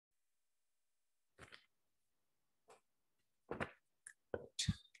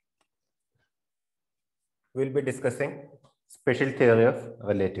we'll be discussing special theory of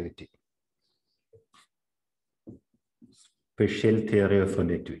relativity. Special theory of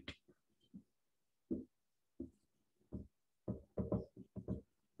relativity.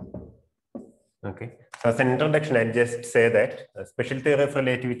 Okay. So as an introduction, I'll just say that special theory of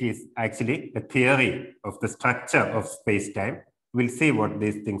relativity is actually a theory of the structure of space-time. We'll see what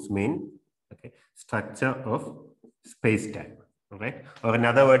these things mean. Okay. Structure of space-time. All right. Or in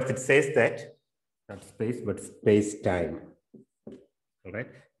other words, it says that not space, but space-time. All right.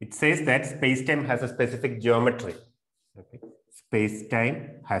 It says that space-time has a specific geometry. Okay.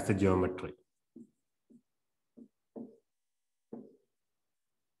 Space-time has a geometry.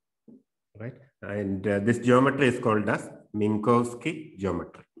 Right. And this geometry is called as Minkowski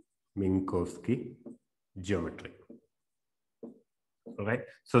geometry. Minkowski geometry. All right.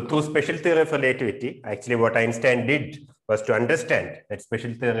 So through special theory of relativity, actually what Einstein did was to understand that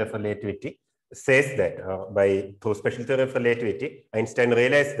special theory of relativity says that through special theory of relativity, Einstein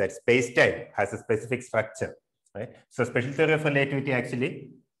realized that space-time has a specific structure. Right. So special theory of relativity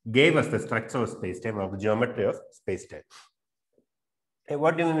actually gave us the structure of space-time or the geometry of space-time.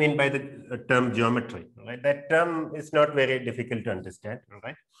 What do you mean by the term geometry? Right? That term is not very difficult to understand.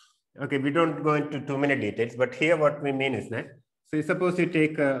 Right? Okay, we don't go into too many details, but here what we mean is that, so suppose you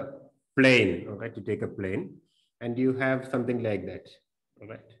take a plane, all right? You take a plane and you have something like that, all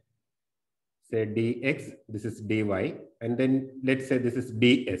right? Say dx, this is dy, and then let's say this is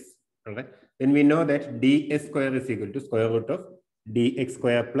ds, all right? Then we know that ds square is equal to square root of dx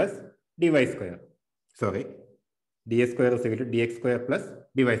square plus dy square. Sorry. Ds square is equal to dx square plus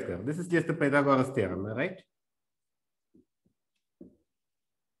dy square. This is just the Pythagoras theorem, right?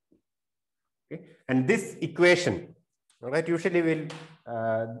 Okay. And this equation, all right, usually will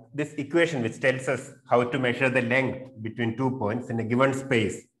this equation which tells us how to measure the length between 2 points in a given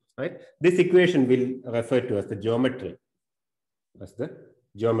space, right? This equation will refer to as the geometry. As the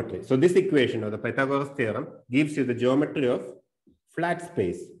geometry. So this equation or the Pythagoras theorem gives you the geometry of flat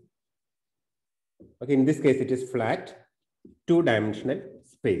space. Okay, in this case, it is flat, two-dimensional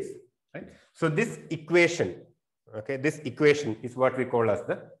space. Right? So this equation, okay, this equation is what we call as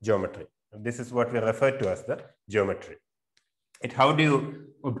the geometry. This is what we refer to as the geometry. How do you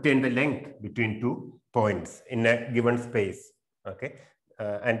obtain the length between 2 points in a given space? Okay,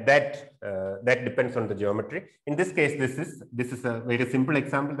 and that depends on the geometry. In this case, this is a very simple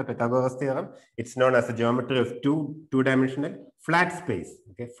example, the Pythagoras theorem. It's known as a geometry of two-dimensional flat space.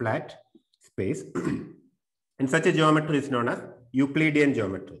 Okay, flat space. And such a geometry is known as Euclidean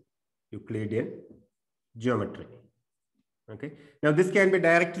geometry. Euclidean geometry. Okay. Now this can be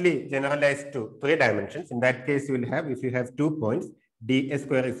directly generalized to 3 dimensions. In that case, you will have, if you have 2 points, ds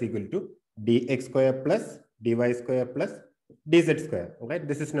square is equal to dx square plus dy square plus dz square. Right.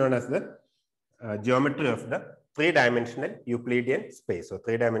 This is known as the geometry of the 3-dimensional Euclidean space, or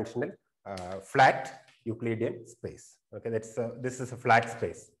 3-dimensional flat Euclidean space. Okay. This is a flat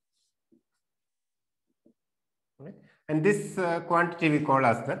space. Right. And this quantity we call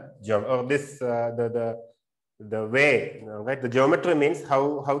as the geometry, or this the way, right? The geometry means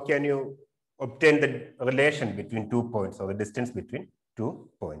how can you obtain the relation between 2 points, or the distance between 2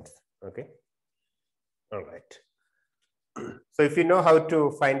 points. Okay. All right. So if you know how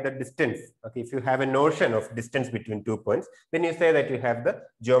to find the distance, okay, if you have a notion of distance between 2 points, then you say that you have the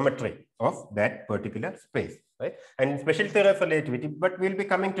geometry of that particular space, right? And special theory of relativity, but we'll be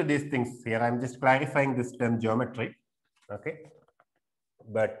coming to these things here. I'm just clarifying this term geometry, okay?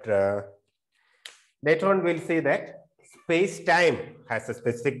 But later on, we'll see that space-time has a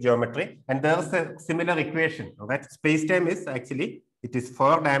specific geometry, and there's a similar equation, right? Space-time is actually, it is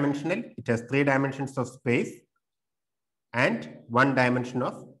 4-dimensional. It has 3 dimensions of space and 1 dimension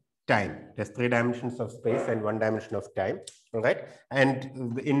of time. It has 3 dimensions of space and 1 dimension of time, all right?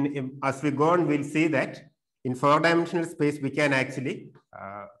 And as we go on, we'll see that in 4-dimensional space, we can actually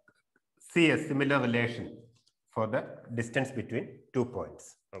see a similar relation for the distance between 2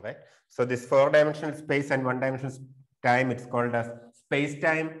 points, all right? So this 4-dimensional space and 1-dimensional time, it's called as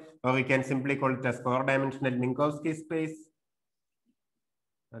space-time, or we can simply call it as 4-dimensional Minkowski space.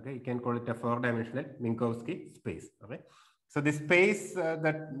 Okay, you can call it a 4-dimensional Minkowski space. Okay, so the space,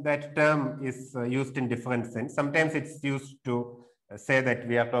 that term is used in different sense. Sometimes it's used to say that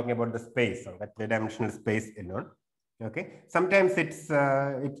we are talking about the space, or that 3-dimensional space alone. Okay, sometimes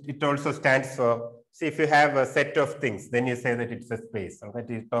it also stands for, see, if you have a set of things, then you say that it's a space. All right,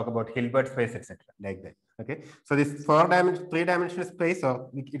 you talk about Hilbert space, etc., like that. Okay, so this 3-dimensional space, or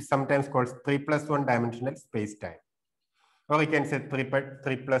it's sometimes called 3+1 dimensional space-time. Or we can say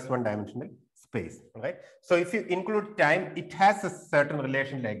 3+1 dimensional space, right? So if you include time, it has a certain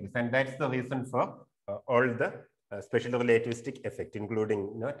relation like this, and that's the reason for all the special relativistic effect,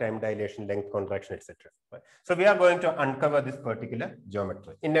 including time dilation, length contraction, etc. Right? So we are going to uncover this particular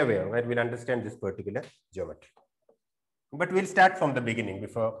geometry in a way, right? We'll understand this particular geometry. But we'll start from the beginning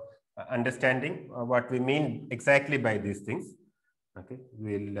before understanding what we mean exactly by these things. Okay,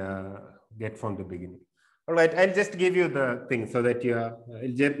 we'll get from the beginning. All right, I'll just give you the thing so that you are,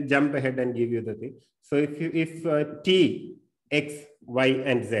 I'll jump ahead and give you the thing. So if t, x, y,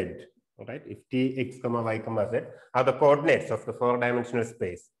 and z, all right, if t, x, y, z are the coordinates of the four-dimensional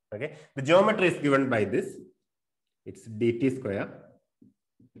space, okay, the geometry is given by this. It's dt square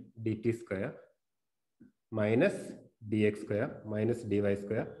minus dx square minus dy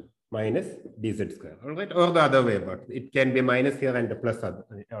square minus dz square, all right, or the other way about. It can be minus here and the plus on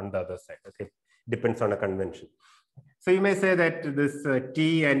the other side, okay, depends on a convention. So you may say that this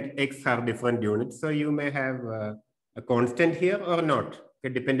t and x are different units, so you may have a constant here or not,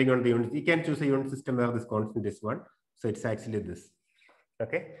 okay, depending on the unit. You can choose a unit system where this constant is 1, so it's actually this,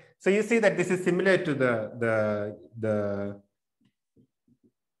 okay. So you see that this is similar to the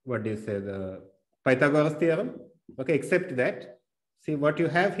what do you say, the Pythagoras theorem, okay, except that, see, what you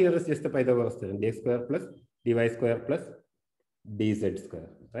have here is just the Pythagoras theorem, dx square plus dy square plus dz square,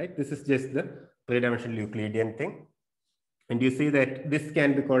 right? This is just the three-dimensional Euclidean thing. And you see that this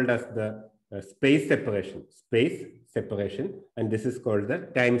can be called as the space separation, and this is called the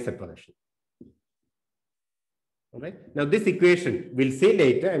time separation. All right. Now this equation, we'll see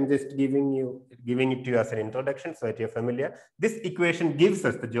later. I'm just giving it to you as an introduction so that you're familiar. This equation gives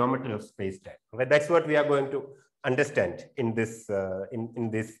us the geometry of space-time. Right? That's what we are going to understand in this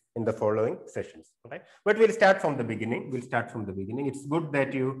in the following sessions. Right? But we'll start from the beginning. It's good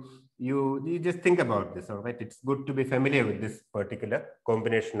that you just think about this. All right. It's good to be familiar with this particular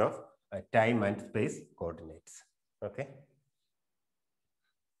combination of time and space coordinates. Okay.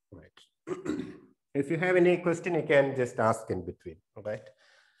 Right. If you have any question, you can just ask in between, all right?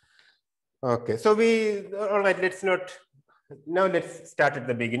 Okay, so all right, let's start at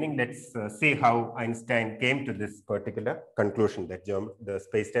the beginning. Let's see how Einstein came to this particular conclusion that the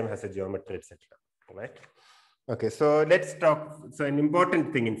space-time has a geometry, etc. All right? Okay, so let's talk. So an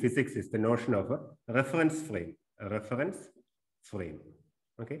important thing in physics is the notion of a reference frame,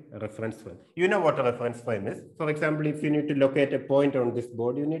 Okay, a reference frame. You know what a reference frame is. For example, if you need to locate a point on this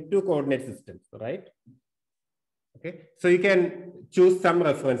board, you need two coordinate systems, right? Okay, so you can choose some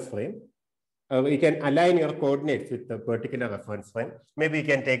reference frame. You can align your coordinates with the particular reference frame. Maybe you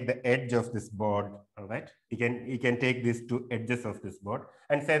can take the edge of this board, all right? You can take these two edges of this board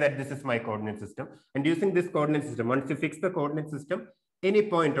and say that this is my coordinate system. And using this coordinate system, once you fix the coordinate system, any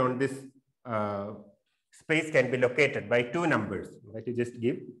point on this space can be located by two numbers, right? You just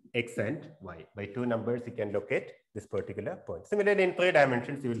give x and y. By two numbers, you can locate this particular point. Similarly, in 3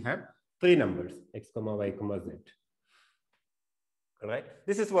 dimensions, you will have 3 numbers, x, y, z. All right?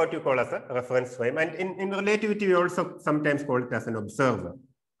 This is what you call as a reference frame. And in relativity, we also sometimes call it as an observer.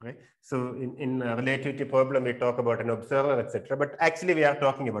 Right? So in relativity problem, we talk about an observer, etc. But actually, we are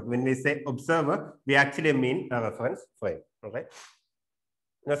talking about, when we say observer, we actually mean a reference frame. All right?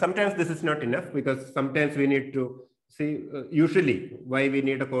 Now, sometimes this is not enough because sometimes we need to see, usually why we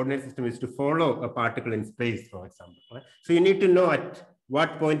need a coordinate system is to follow a particle in space, for example. Right? So you need to know at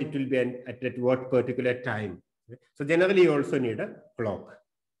what point it will be at what particular time. Okay? So generally, you also need a clock,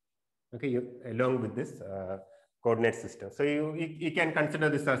 okay, along with this coordinate system. So you can consider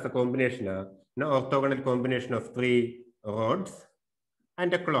this as a combination, orthogonal combination of 3 rods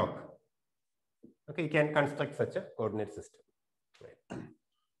and a clock. Okay, you can construct such a coordinate system. Right.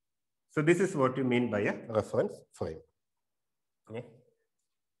 So this is what you mean by a reference frame. Okay.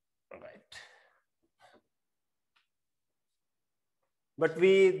 All right. But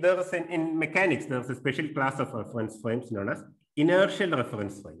in mechanics, there's a special class of reference frames known as inertial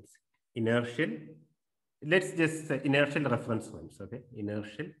reference frames. Let's just say inertial reference frames, okay?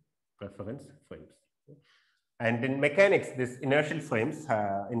 Inertial reference frames. And in mechanics, this inertial frames,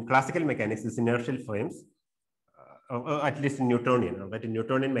 in classical mechanics, these inertial frames, or at least in Newtonian, but in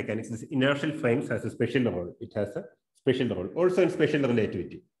Newtonian mechanics, this inertial frames has a special role. It has a special role, also in special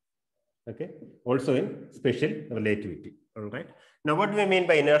relativity. Okay, also in special relativity. All right. Now, what do we mean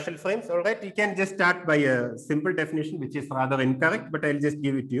by inertial frames? All right, you can just start by a simple definition, which is rather incorrect, but I'll just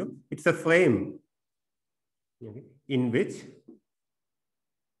give it to you. It's a frame in which,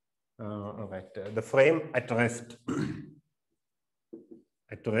 all right, the frame at rest,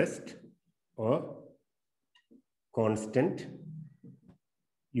 or constant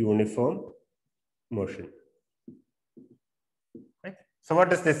uniform motion. Right? So what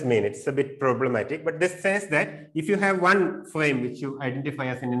does this mean? It's a bit problematic, but this says that if you have one frame which you identify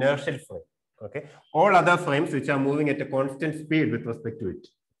as an inertial frame, Okay, all other frames which are moving at a constant speed with respect to it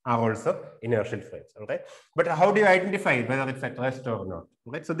are also inertial frames. All right, but how do you identify whether it's at rest or not?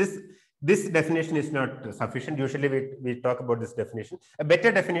 Right, so this definition is not sufficient. Usually we talk about this definition. A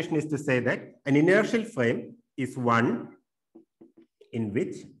better definition is to say that an inertial frame is one in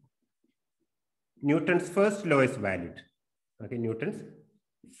which Newton's first law is valid. Okay, Newton's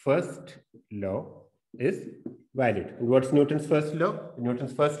first law is valid. And what's Newton's first law?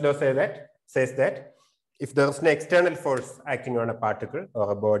 Newton's first law says that if there is an external force acting on a particle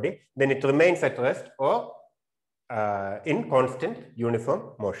or a body, then it remains at rest or in constant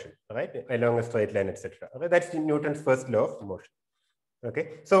uniform motion, right, along a straight line, etc. Okay? That's Newton's first law of motion.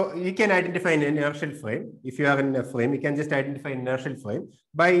 Okay, so you can identify an inertial frame. If you are in a frame, you can just identify an inertial frame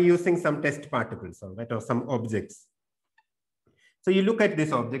by using some test particles, right, or some objects. So you look at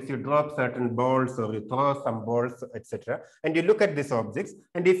these objects, you drop certain balls or you throw some balls, etc. And you look at these objects,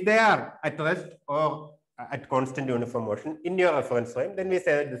 and if they are at rest or at constant uniform motion in your reference frame, then we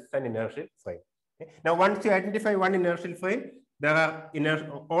say that this is an inertial frame. Okay? Now, once you identify one inertial frame, there are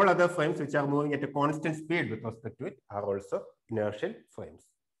all other frames which are moving at a constant speed with respect to it are also inertial frames.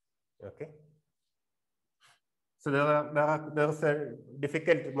 Okay. So there's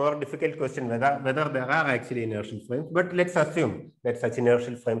a more difficult question whether there are actually inertial frames, but let's assume that such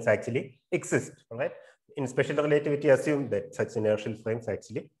inertial frames actually exist. All right. In special relativity, assume that such inertial frames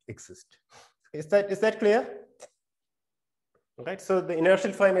actually exist. Is that clear? All right. So the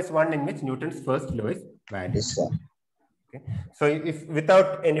inertial frame is one in which Newton's first law is valid. Yes, sir. Okay. So if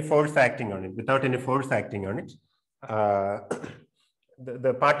without any force acting on it,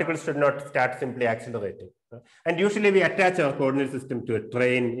 the particles should not start simply accelerating. And usually we attach our coordinate system to a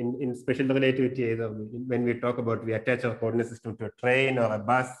train. In special relativity, either when we talk about, we attach our coordinate system to a train or a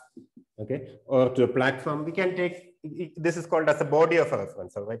bus, okay, or to a platform. We can take, this is called as a body of a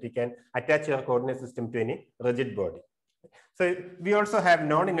reference, all right? You can attach your coordinate system to any rigid body. So we also have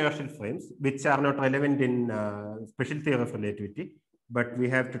non-inertial frames, which are not relevant in special theory of relativity, but we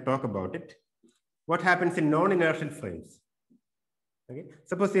have to talk about it. What happens in non-inertial frames? Okay.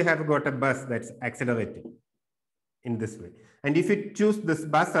 Suppose you have got a bus that's accelerating in this way. And if you choose this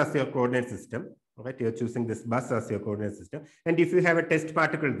bus as your coordinate system, right, you're choosing this bus as your coordinate system. And if you have a test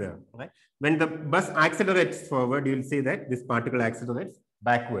particle there, right, when the bus accelerates forward, you'll see that this particle accelerates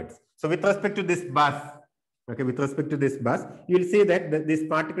backwards. So with respect to this bus, okay, with respect to this bus, you'll see that these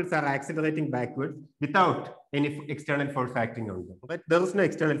particles are accelerating backwards without any external force acting on them. Right? There is no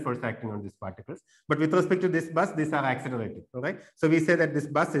external force acting on these particles, but with respect to this bus, these are accelerating. All right. So we say that this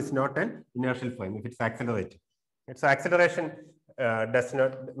bus is not an inertial frame if it's accelerating. So acceleration does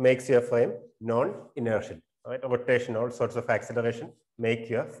not makes your frame non-inertial. Right? Rotation, all sorts of acceleration make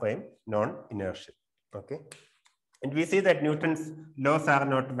your frame non-inertial. Okay. And we see that Newton's laws are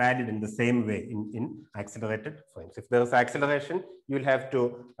not valid in the same way in accelerated frames. If there is acceleration, you'll have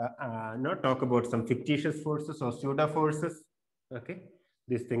to not talk about some fictitious forces or pseudo forces. Okay,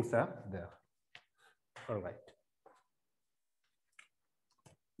 these things are there. All right.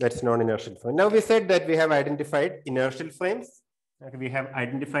 That's non-inertial frame. Now we said that we have identified inertial frames. Okay, we have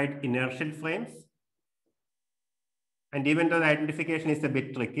identified inertial frames. And even though the identification is a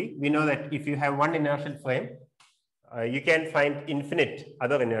bit tricky, we know that if you have one inertial frame, you can find infinite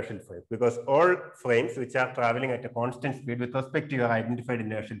other inertial frames, because all frames which are traveling at a constant speed with respect to your identified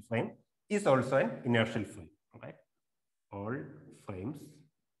inertial frame is also an inertial frame, right? All frames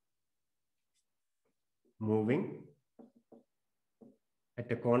moving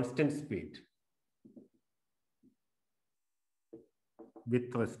at a constant speed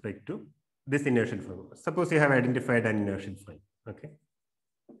with respect to this inertial frame. Suppose you have identified an inertial frame, okay?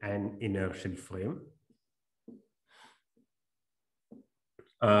 An inertial frame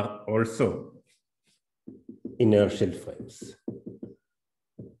are also inertial frames.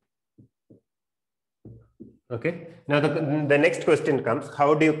 Okay. Now the next question comes: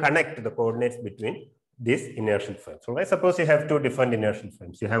 how do you connect the coordinates between these inertial frames? So, right, suppose you have two different inertial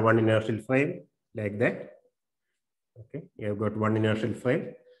frames. You have one inertial frame like that. Okay. You have got one inertial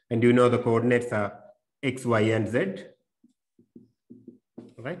frame, and you know the coordinates are x, y, and z.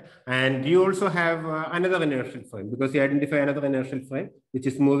 Right, and you also have another inertial frame, because you identify another inertial frame which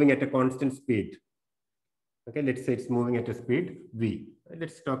is moving at a constant speed. Okay, let's say it's moving at a speed v.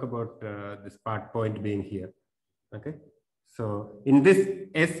 Let's talk about this point being here. Okay, so in this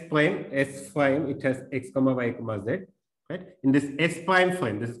S prime, it has x, y, z. Right, in this S prime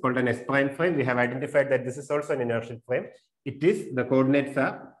frame, this is called an S prime frame. We have identified that this is also an inertial frame. It is, the coordinates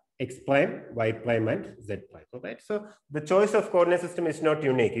are x prime, y prime, and z prime. Right? So the choice of coordinate system is not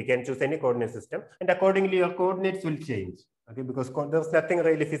unique. You can choose any coordinate system, and accordingly your coordinates will change. Okay, because there's nothing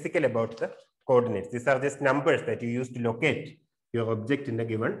really physical about the coordinates. These are just numbers that you use to locate your object in a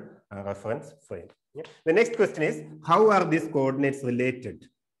given reference frame. Yeah. The next question is, how are these coordinates related?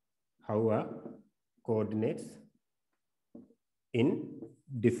 How are coordinates in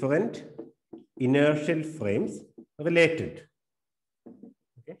different inertial frames related?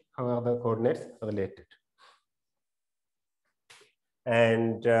 Okay. How are the coordinates related?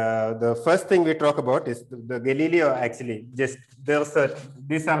 And the first thing we talk about is the Galileo actually just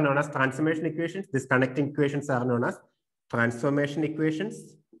these are known as transformation equations. These connecting equations are known as transformation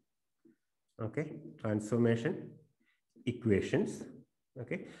equations. Okay, transformation equations.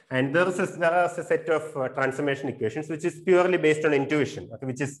 Okay, and there is a set of transformation equations which is purely based on intuition. Okay,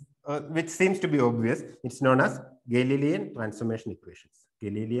 which seems to be obvious. It's known as Galilean transformation equations.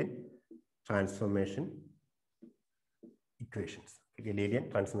 Galilean transformation equations. Galilean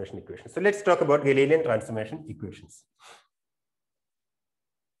transformation equations. So let's talk about Galilean transformation equations.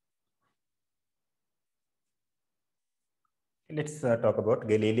 Let's talk about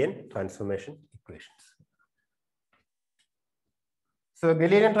Galilean transformation equations. So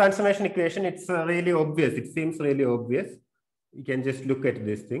Galilean transformation equation, it's really obvious. It seems really obvious. You can just look at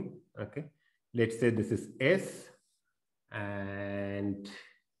this thing. Okay, let's say this is S, and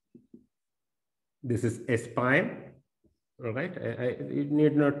this is S prime. All right, you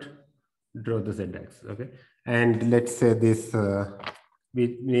need not draw the z-axis. Okay, and let's say this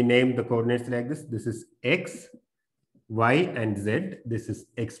we name the coordinates like this. This is x, y, and z. This is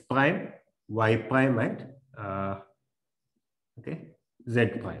x prime, y prime, and okay, z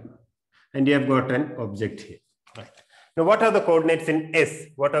prime. And you have got an object here. Right. Now, what are the coordinates in S?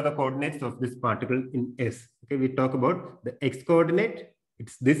 What are the coordinates of this particle in S? Okay, we talk about the x coordinate.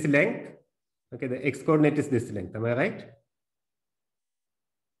 It's this length. Okay, the x coordinate is this length. Am I right?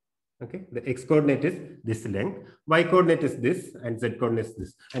 Okay, the x coordinate is this length, y coordinate is this, and z coordinate is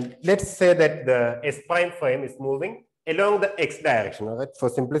this. And let's say that the S prime frame is moving along the x direction. All right, for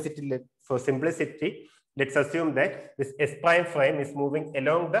simplicity, let's assume that this S prime frame is moving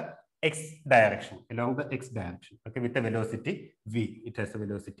along the x direction, okay, with a velocity v. It has a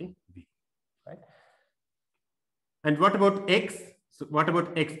velocity v, right? And what about x? So what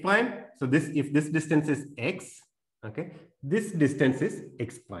about x prime? So this, if this distance is x, okay, this distance is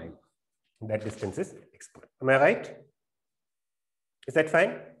x prime. That distance is x prime. Am I right? Is that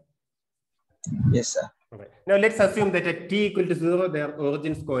fine? Yes, sir. All right. Now let's assume that at t equal to 0, their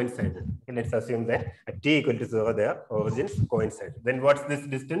origins coincide. Okay, let's assume that at t equal to 0, their origins coincide. Then what's this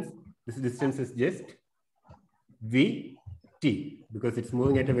distance? This distance is just vt, because it's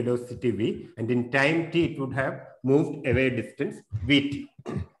moving at a velocity v, and in time t it would have moved away distance vt.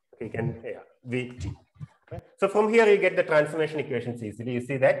 Okay, vt. Okay. So from here you get the transformation equations easily. You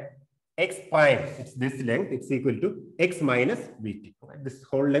see that x prime, it's this length, it's equal to x minus vt. Right? This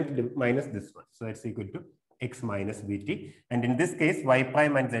whole length minus this one. So it's equal to x minus vt. And in this case, y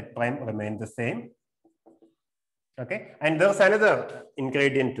prime and z prime remain the same. Okay. And there's another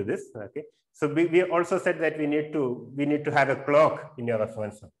ingredient to this. Okay. So we also said that we need to have a clock in your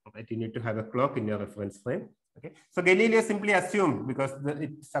reference frame. Right? You need to have a clock in your reference frame. Okay. So Galileo simply assumed, because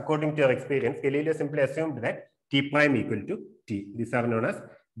it's according to your experience, Galileo simply assumed that t prime equal to t. These are known as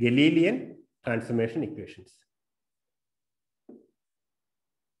Galilean transformation equations.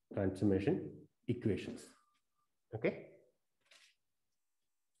 Transformation equations. Okay.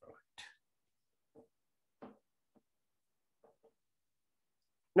 All right.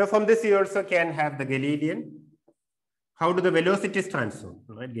 Now from this you also can have the Galilean. How do the velocities transform?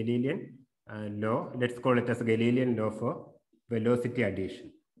 Right? Galilean law. Let's call it as a Galilean law for velocity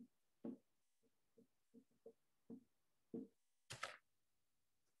addition.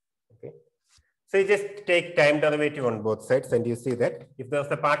 So you just take time derivative on both sides, and you see that if there's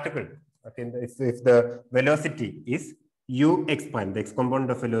a particle, okay, if the velocity is ux prime, the x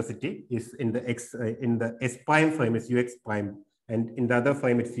component of velocity is in the s prime frame is ux prime, and in the other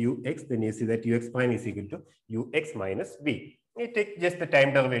frame it's ux, then you see that ux prime is equal to ux minus v. You take just the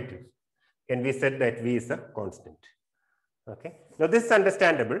time derivative, and we said that v is a constant. Okay. Now this is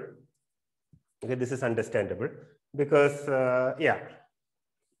understandable. Okay, this is understandable because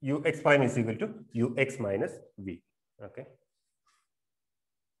ux prime is equal to ux minus v. Okay.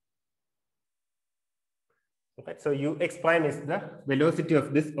 Okay. So ux prime is the velocity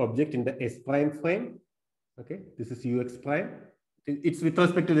of this object in the s prime frame. Okay. This is ux prime. It's with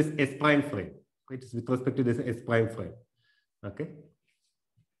respect to this s prime frame. It is with respect to this s prime frame. Okay.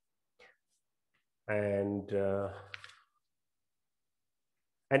 And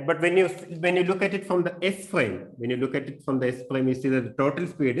And but when you look at it from the S frame, you see that the total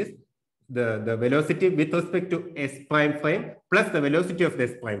speed is the velocity with respect to S prime frame plus the velocity of the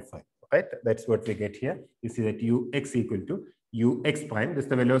S prime frame, right? That's what we get here. You see that ux equal to ux prime. This is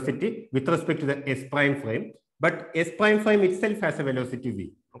the velocity with respect to the S prime frame, but S prime frame itself has a velocity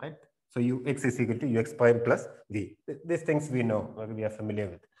v, right? So ux is equal to ux prime plus v. These things we know, we are familiar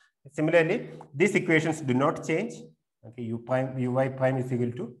with. Similarly, these equations do not change. Okay, uy prime is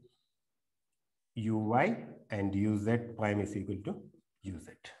equal to uy and uz prime is equal to uz.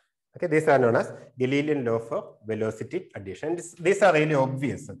 Okay, these are known as Galilean law for velocity addition. These are really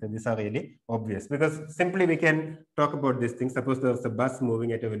obvious. Okay, these are really obvious because simply we can talk about these things. Suppose there's a bus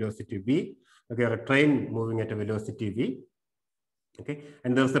moving at a velocity v, okay, or a train moving at a velocity v, okay,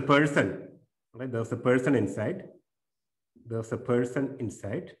 and there's a person, right? There's a person inside. There's a person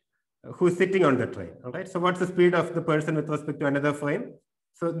inside who's sitting on the train. All right. So what's the speed of the person with respect to another frame?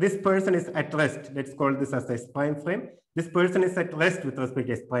 So this person is at rest. Let's call this as S prime frame. This person is at rest with respect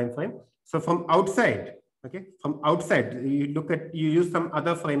to S prime frame. So from outside, okay, you use some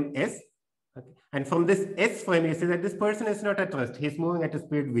other frame S, okay, and from this S frame, you see that this person is not at rest. He's moving at a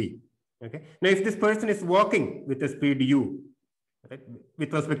speed v. Okay. Now, if this person is walking with a speed u, right,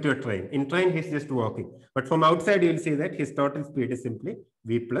 with respect to a train. In train, he's just walking. But from outside, you'll see that his total speed is simply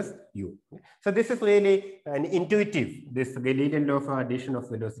v plus u. So this is really an intuitive. This Galilean law for addition of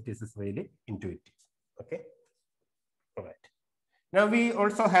velocities is really intuitive. Okay. All right. Now we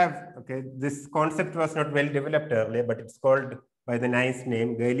also have, okay, this concept was not well developed earlier, but it's called by the nice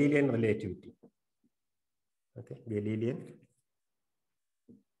name Galilean relativity. Okay, Galilean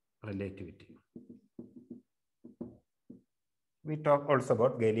relativity. We talk also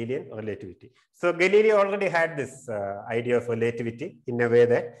about Galilean relativity. So Galileo already had this idea of relativity in a way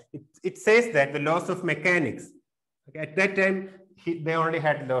that it says that the laws of mechanics, okay, at that time, they only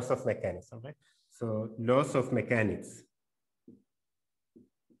had laws of mechanics, all right? So laws of mechanics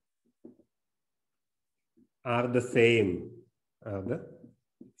are the same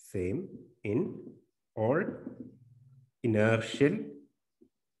in all inertial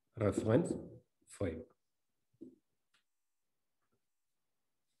reference frame.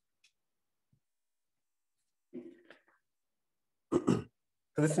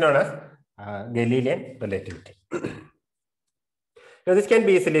 So this is known as Galilean relativity. Now this can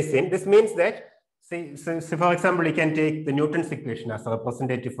be easily seen. This means that, so for example, you can take the Newton's equation as a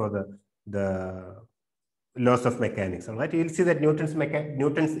representative for the laws of mechanics. All right, you'll see that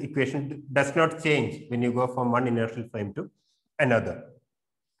Newton's equation does not change when you go from one inertial frame to another.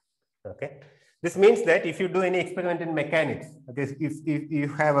 Okay, this means that if you do any experiment in mechanics, okay, if you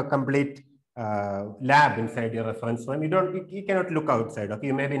have a complete lab inside your reference frame, you cannot look outside. Okay,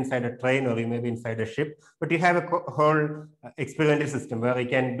 you may be inside a train or you may be inside a ship, but you have a whole experimental system where you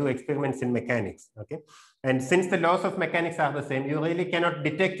can do experiments in mechanics. Okay, and since the laws of mechanics are the same, you really cannot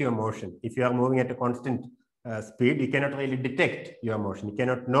detect your motion. If you are moving at a constant speed, you cannot really detect your motion. You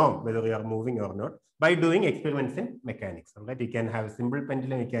cannot know whether you are moving or not by doing experiments in mechanics. All right, you can have a simple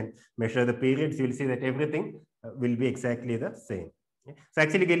pendulum, you can measure the periods, you will see that everything will be exactly the same. So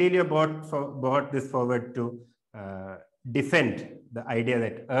actually Galileo brought this forward to defend the idea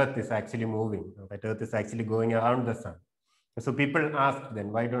that Earth is actually moving, that Earth is actually going around the sun. So people asked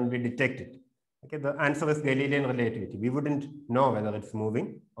then, why don't we detect it? Okay, the answer is Galilean relativity. We wouldn't know whether it's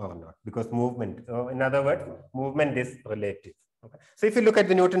moving or not because movement, in other words, movement is relative. Okay. So if you look at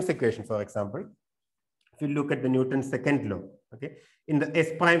the Newton's equation, for example, if you look at the Newton's second law, okay, in the S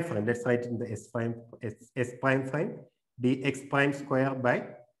prime frame, let's write in the S prime frame, dx prime square by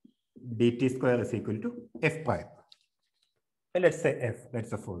dt square is equal to f prime. And let's say f,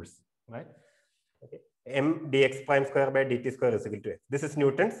 that's a force, right? Okay. M dx prime square by dt square is equal to f. This is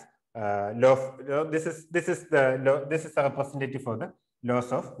Newton's law of, this is a representative for the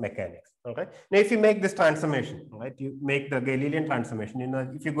laws of mechanics. All right. Now, if you make this transformation, right, you make the Galilean transformation. You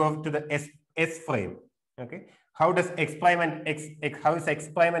know, if you go to the S frame, okay, how does x prime and how is x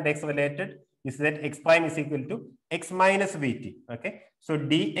prime and x related? Is that x prime is equal to x minus vt. Okay, so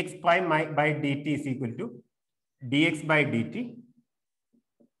dx prime by dt is equal to dx by dt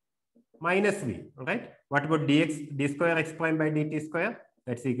minus v. All right. What about d square x prime by dt square?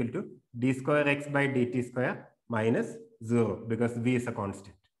 That's equal to d square x by dt square minus 0 because v is a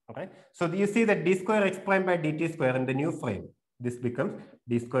constant. Okay. So you see that d square x prime by dt square in the new frame, this becomes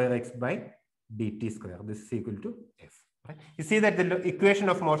d square x by dt square. This is equal to f. Right? You see that the equation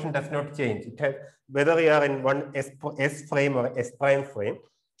of motion does not change. It has, whether you are in one S frame or S prime frame,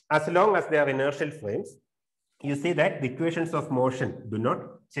 as long as they are inertial frames, you see that the equations of motion do not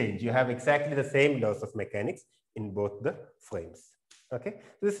change. You have exactly the same laws of mechanics in both the frames. Okay,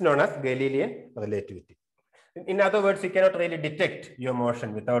 this is known as Galilean relativity. In other words, you cannot really detect your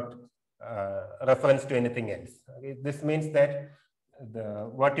motion without reference to anything else. Okay? This means that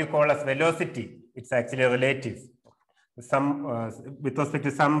what you call as velocity, it's actually relative. With respect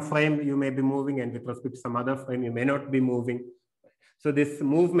to some frame, you may be moving, and with respect to some other frame, you may not be moving. So this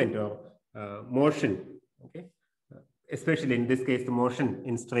movement or motion, okay, especially in this case, the motion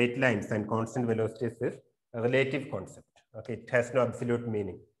in straight lines and constant velocities is a relative concept. Okay, it has no absolute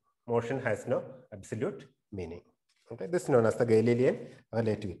meaning. Motion has no absolute meaning. Okay, this is known as the Galilean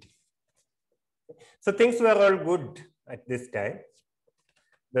relativity. So things were all good at this time.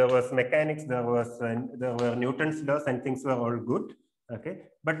 There was mechanics, there were Newton's laws, and things were all good. Okay,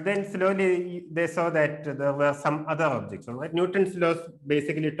 but then slowly they saw that there were some other objects. All right, Newton's laws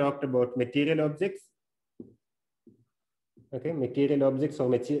basically talked about material objects. Okay, material objects or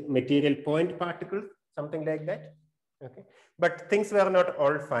material point particles, something like that. Okay, but things were not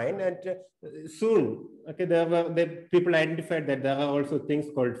all fine, and soon, okay, people identified that there are also things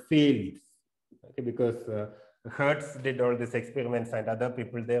called fields. Okay, because Hertz did all these experiments, and other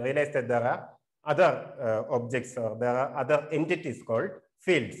people, they realized that there are other objects, or there are other entities called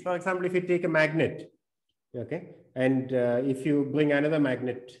fields. For example, if you take a magnet, okay, and if you bring another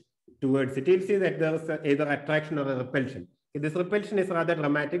magnet towards it, you'll see that there is either attraction or a repulsion. This repulsion is rather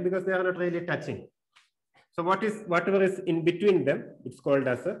dramatic because they are not really touching. So whatever is in between them, it's called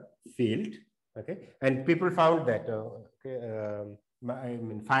as a field. Okay, and people found that. I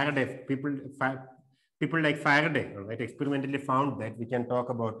mean, Faraday, people like Faraday, right, experimentally found that we can talk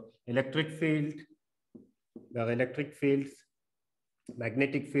about electric field, there are electric fields,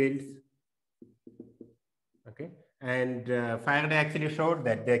 magnetic fields. Okay, and Faraday actually showed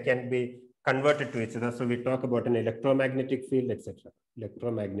that they can be converted to each other. So we talk about an electromagnetic field, etc.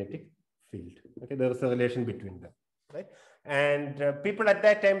 Electromagnetic field. Okay, there is a relation between them, right? And people at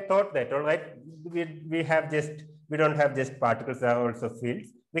that time thought that, all right, we don't have just particles, there are also fields.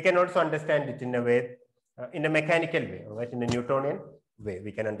 We can also understand it in a way, in a mechanical way, all right, in a Newtonian way,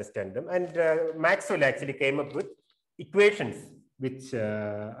 we can understand them. And Maxwell actually came up with equations which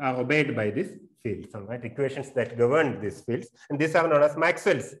are obeyed by these fields, all right, equations that govern these fields. And these are known as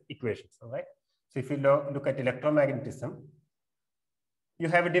Maxwell's equations, all right. So if you look at electromagnetism, you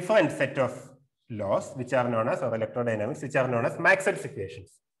have a different set of laws which are known as, or electrodynamics, which are known as Maxwell's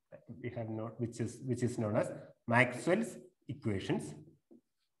equations. We have not, which is known as Maxwell's equations.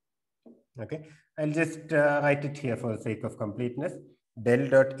 Okay, I'll just write it here for the sake of completeness. Del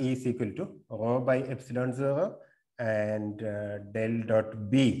dot E is equal to rho by epsilon 0, and del dot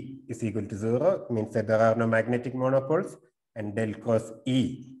B is equal to 0. It means that there are no magnetic monopoles, and del cross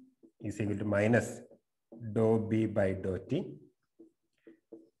E is equal to minus dou B by dou T.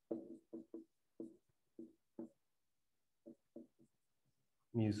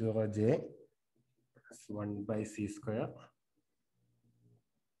 Mu 0 J plus 1 by C square.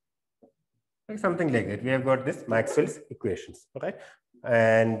 Like something like that. We have got this Maxwell's equations, right?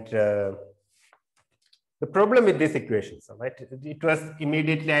 And the problem with these equations, right? It was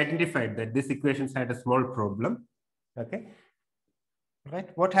immediately identified that these equations had a small problem. Okay, right?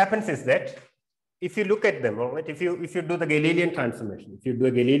 What happens is that if you look at them, all right, if you do the Galilean transformation,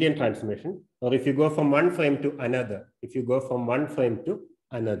 or if you go from one frame to another, if you go from one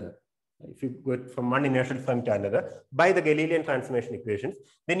inertial frame to another by the Galilean transformation equations,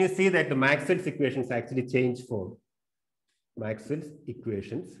 then you see that the Maxwell's equations actually change form. Maxwell's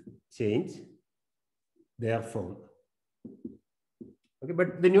equations change their form. Okay,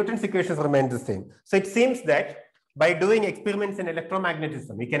 but the Newton's equations remain the same. So it seems that by doing experiments in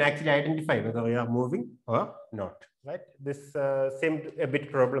electromagnetism, we can actually identify whether we are moving or not, right? This seemed a bit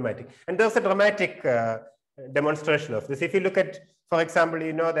problematic. And there's a dramatic demonstration of this. If you look at, for example,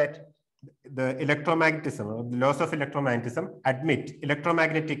 you know that the electromagnetism, or the laws of electromagnetism admit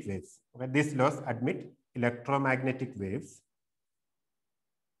electromagnetic waves. Okay? These laws admit electromagnetic waves.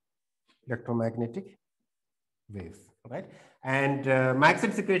 Right? And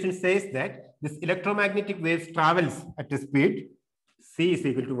Maxwell's equation says that this electromagnetic waves travels at a speed c is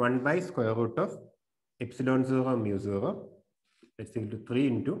equal to 1 by square root of epsilon 0 mu 0. That's equal to 3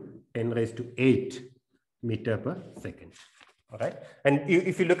 into 10 raised to 8 meter per second. All right. And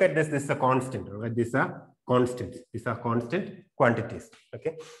if you look at this is a constant. All right. These are constants. These are constant quantities.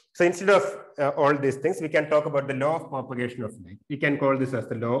 Okay. So instead of all these things, we can talk about the law of propagation of light. We can call this as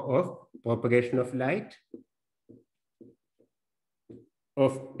the law of propagation of light,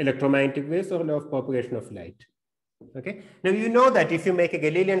 of electromagnetic waves, or law of propagation of light. Okay. Now you know that if you make a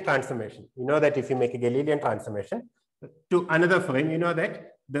Galilean transformation, to another frame, you know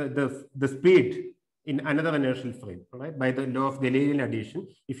that the speed in another inertial frame, all right, by the law of Galilean addition.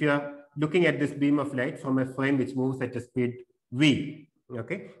 If you are looking at this beam of light from a frame which moves at a speed v,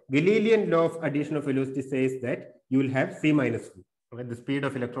 okay, Galilean law of addition of velocity says that you will have c minus v. Okay, the speed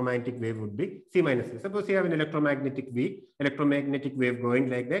of electromagnetic wave would be c minus v. Suppose you have an electromagnetic wave going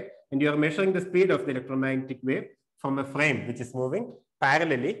like that, and you are measuring the speed of the electromagnetic wave from a frame which is moving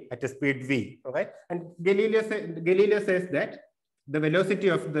parallelly at a speed v. All right, and Galileo says that the velocity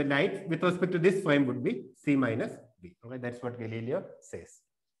of the light with respect to this frame would be c minus v. All right, that's what Galileo says.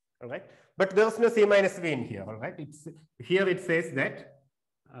 All right, but there's no c minus v in here. All right, it's here it says that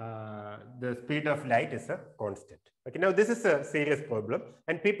the speed of light is a constant. Okay, now this is a serious problem,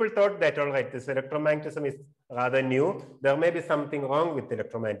 and people thought that, all right, this electromagnetism is rather new. There may be something wrong with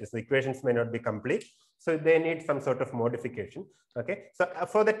electromagnetism. Equations may not be complete, so they need some sort of modification. Okay, so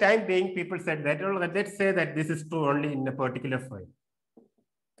for the time being, people said that, all right, let's say that this is true only in a particular frame.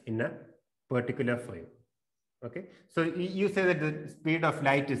 In a particular frame. Okay, so you say that the speed of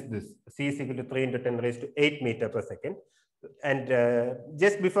light is this, c is equal to 3 into 10 raised to 8 meter per second. And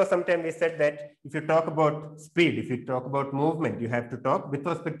just before some time we said that if you talk about speed, if you talk about movement, you have to talk with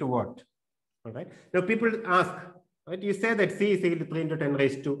respect to what? All right. Now people ask, right? You say that c is equal to 3 into 10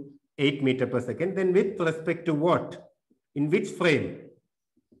 raised to 8 meter per second. Then with respect to what? In which frame?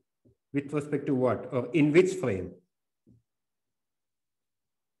 With respect to what? Or in which frame?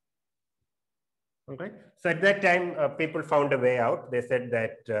 All right. So at that time, people found a way out. They said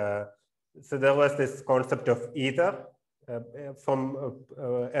that so there was this concept of ether. From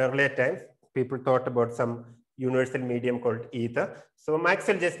earlier times, people thought about some universal medium called ether. So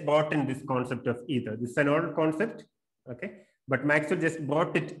Maxwell just brought in this concept of ether. This is an old concept, okay? But Maxwell just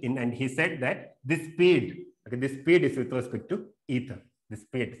brought it in, and he said that this speed, okay, this speed is with respect to ether. The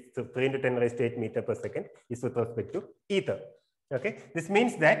speed, so 3 into 10 raised to 8 meter per second is with respect to ether. Okay, this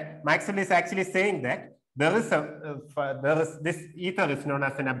means that Maxwell is actually saying that there is this ether is known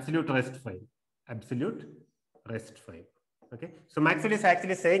as an absolute rest frame. Absolute rest frame. Okay, so Maxwell is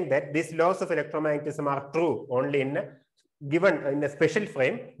actually saying that these laws of electromagnetism are true only in a special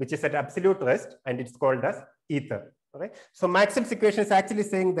frame which is at absolute rest, and it's called as ether. All right, so Maxwell's equation is actually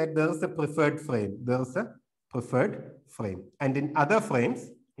saying that there is a preferred frame. There is a preferred frame, and in other frames,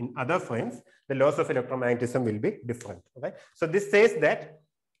 the laws of electromagnetism will be different. Okay, so this says that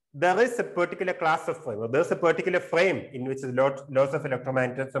there is a particular class of frame, or there's a particular frame in which the laws of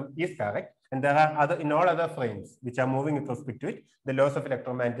electromagnetism is correct, and there are in all other frames which are moving with respect to it, the laws of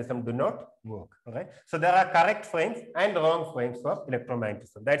electromagnetism do not work. Okay, so there are correct frames and wrong frames for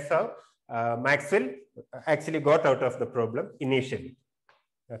electromagnetism. That's how Maxwell actually got out of the problem initially.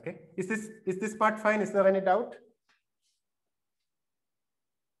 Okay, is this part fine? Is there any doubt?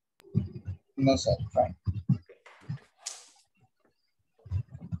 No, sir. Fine.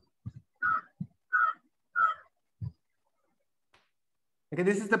 Okay,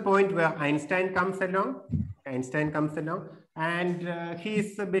 this is the point where Einstein comes along. And he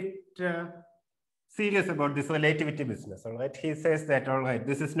is a bit serious about this relativity business. All right, he says that, all right,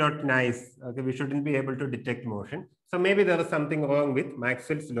 this is not nice. Okay, we shouldn't be able to detect motion. So maybe there is something wrong with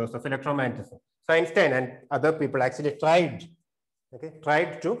Maxwell's laws of electromagnetism. So Einstein and other people actually tried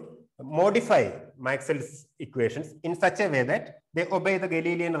to modify Maxwell's equations in such a way that they obey the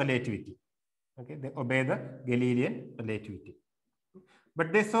Galilean relativity. Okay, they obey the Galilean relativity.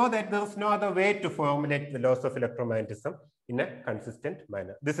 But they saw that there is no other way to formulate the laws of electromagnetism in a consistent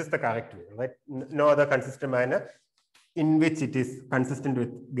manner. This is the correct way, right? No other consistent manner in which it is consistent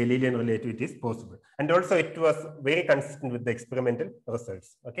with Galilean relativity is possible. And also it was very consistent with the experimental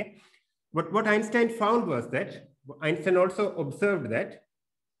results, okay? But what Einstein found was that Einstein also observed that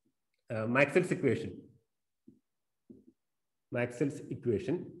Maxwell's equation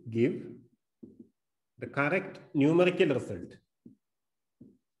give the correct numerical result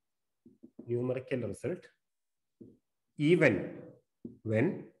even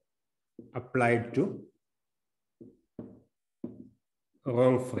when applied to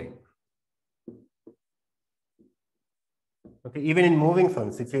wrong frame. Okay, even in moving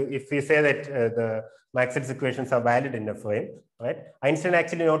frames, if we say that the Maxwell's equations are valid in a frame, right? Einstein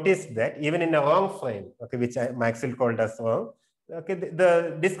actually noticed that even in a wrong frame, okay, which Maxwell called as wrong, okay,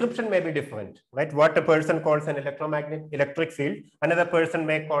 the description may be different, right? What a person calls an electric field, another person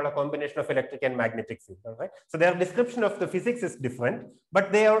may call a combination of electric and magnetic field, all right? So their description of the physics is different,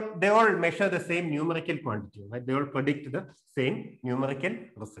 but they all measure the same numerical quantity, right? They all predict the same numerical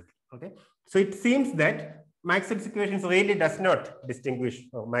result, okay? So it seems that Maxwell's equations really do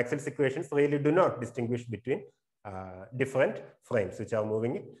not distinguish between different frames which are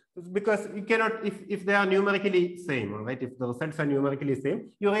moving, because you cannot, if they are numerically same, all right, if the results are numerically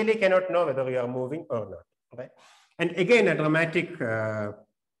same, you really cannot know whether you are moving or not, right? And again, a dramatic, the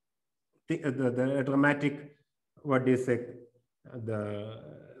dramatic, what do you say, the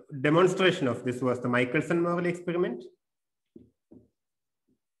demonstration of this was the Michelson-Morley experiment.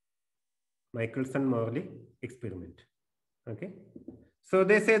 Michelson-Morley experiment. Okay. So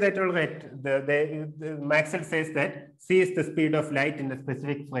they say that, all right, the Maxwell says that c is the speed of light in a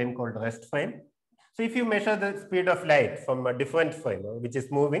specific frame called rest frame. So if you measure the speed of light from a different frame which is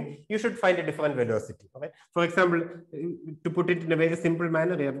moving, you should find a different velocity. Okay? For example, to put it in a very simple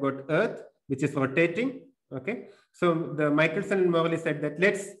manner, we have got Earth, which is rotating. Okay. So the Michelson and Morley said that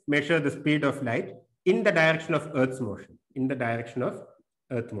let's measure the speed of light in the direction of Earth's motion, in the direction of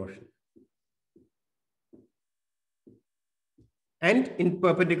Earth motion. And in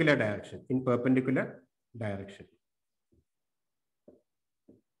perpendicular direction,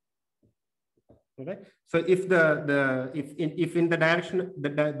 Okay. So if if in the direction the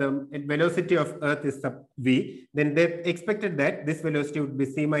velocity of Earth is sub v, then they expected that this velocity would be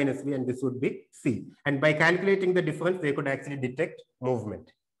c minus v and this would be c. And by calculating the difference, they could actually detect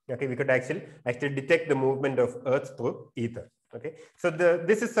movement. Okay, we could actually detect the movement of Earth through ether. Okay, so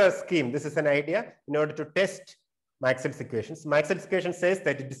this is a scheme. This is an idea in order to test Maxwell's equations. Maxwell's equation says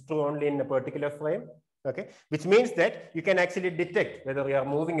that it is true only in a particular frame, okay, which means that you can actually detect whether you are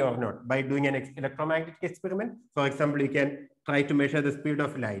moving or not by doing an electromagnetic experiment. For example, you can try to measure the speed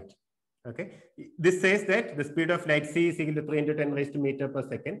of light. Okay, this says that the speed of light c is equal to 3 into 10 raised to meter per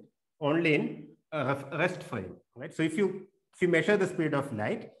second only in a rest frame, right? So if you measure the speed of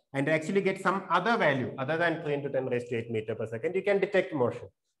light and actually get some other value other than 3 into 10 raised to 8 meter per second, you can detect motion.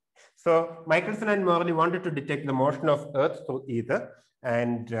 So Michelson and Morley wanted to detect the motion of Earth through ether,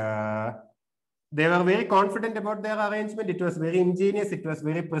 and they were very confident about their arrangement. It was very ingenious, it was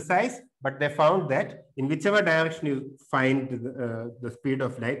very precise, but they found that in whichever direction you find the speed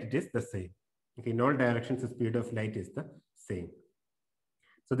of light, it is the same. Okay, in all directions, the speed of light is the same.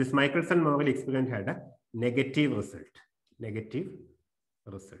 So this Michelson-Morley experiment had a negative result. Right?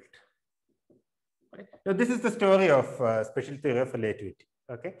 Now this is the story of special theory of relativity.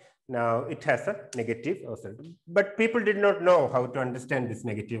 Okay, now it has a negative result, but people did not know how to understand this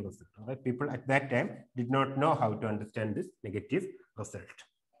negative result. Right? People at that time did not know how to understand this negative result.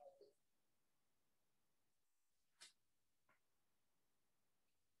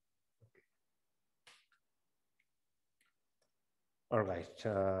 All right,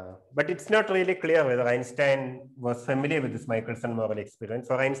 but it's not really clear whether Einstein was familiar with this Michelson-Morley experiment.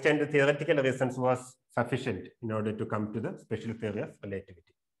 For Einstein, the theoretical reasons was sufficient in order to come to the special theory of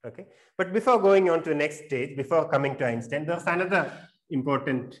relativity. Okay, but before going on to the next stage, before coming to Einstein, there's another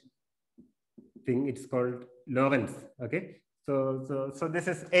important thing. It's called Lorentz. Okay, so this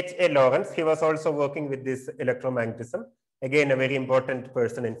is H.A. Lorentz. He was also working with this electromagnetism. Again, a very important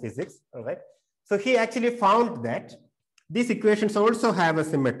person in physics. All right, so he actually found that these equations also have a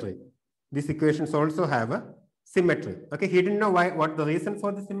symmetry. These equations also have a symmetry. Okay, he didn't know what the reason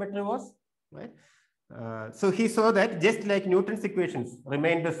for the symmetry was, right? So he saw that just like Newton's equations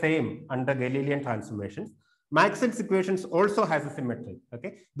remain the same under Galilean transformations, Maxwell's equations also has a symmetry.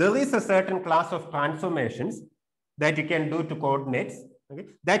 Okay, there is a certain class of transformations that you can do to coordinates. Okay,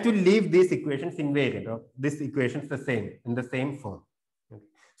 that will leave these equations invariant, or these equations the same in the same form.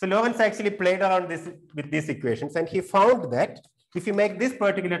 So Lorentz actually played around with these equations, and he found that if you make this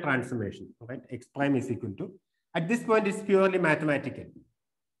particular transformation, right, x prime is equal to, at this point it's purely mathematical.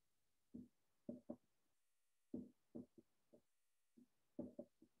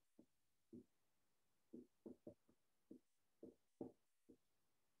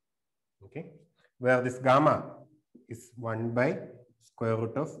 Okay, where this gamma is 1 by square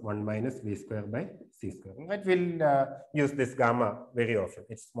root of 1 minus v square by c square. Right? We'll use this gamma very often.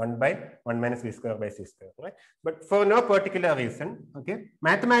 It's 1 by 1 minus v square by c square. Right? But for no particular reason, okay,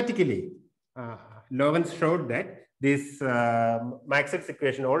 mathematically, Lorentz showed that this Maxwell's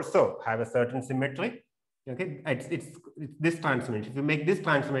equation also have a certain symmetry. Okay, it's this transformation. If you make this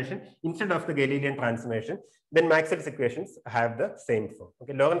transformation instead of the Galilean transformation, then Maxwell's equations have the same form.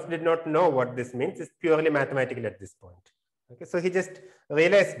 Okay, Lorentz did not know what this means. It's purely mathematical at this point. Okay, so he just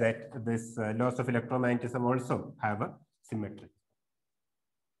realized that this laws of electromagnetism also have a symmetry.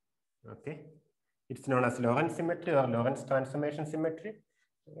 Okay, it's known as Lorentz symmetry or Lorentz transformation symmetry.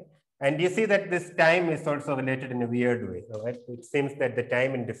 Okay. And you see that this time is also related in a weird way. Right? It seems that the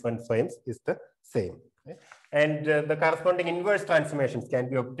time in different frames is the same. Okay. And the corresponding inverse transformations can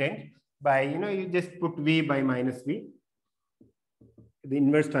be obtained by, you just put v by minus v. the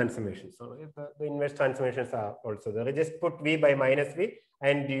inverse transformation. So the inverse transformations are also there. You just put v by minus v,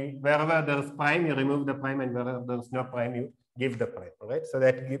 and wherever there is prime, you remove the prime, and wherever there is no prime, you give the prime. All right. So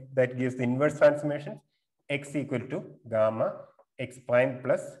that gives the inverse transformation x equal to gamma x prime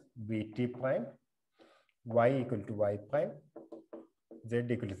plus vt prime, y equal to y prime, z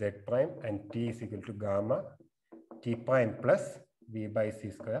equal to z prime, and t is equal to gamma t prime plus v by c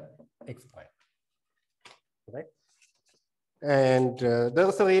square x prime. Right. And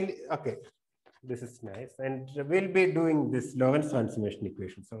there's a really, okay, this is nice. And we'll be doing this Lorentz transformation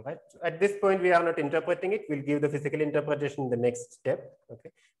equation. So right, at this point, we are not interpreting it. We'll give the physical interpretation in the next step.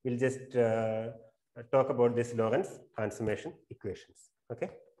 Okay. We'll just talk about this Lorentz transformation equations. Okay.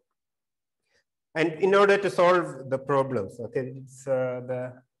 And in order to solve the problems, okay, it's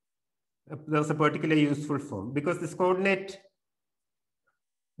there's a particularly useful form, because these coordinates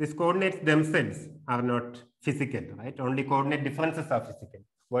themselves are not physical, right? Only coordinate differences are physical.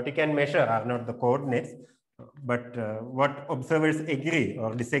 What you can measure are not the coordinates, but what observers agree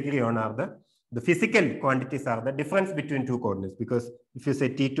or disagree on are the physical quantities are the difference between two coordinates. Because if you say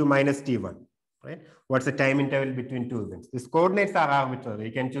T2 minus T1, right? What's the time interval between two events? These coordinates are arbitrary.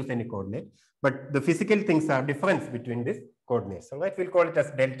 You can choose any coordinate, but the physical things are difference between these coordinates. So right, we'll call it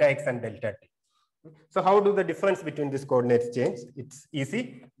as delta x and delta t. So how do the difference between these coordinates change? It's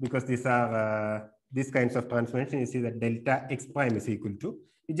easy, because these are these kinds of transformation. You see that delta x prime is equal to,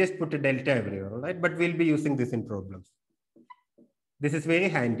 you just put a delta everywhere, right? But we'll be using this in problems. This is very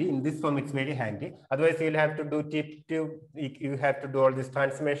handy. In this form, it's very handy. Otherwise, you'll have to do you have to do all this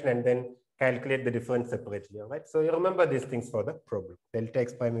transformation and then calculate the difference separately. All right. So you remember these things for the problem. Delta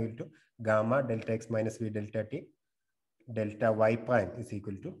x prime equal to gamma delta x minus v delta t. Delta y prime is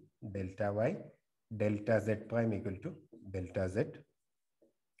equal to delta y. Delta z prime equal to delta z,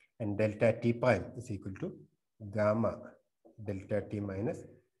 and delta t prime is equal to gamma delta t minus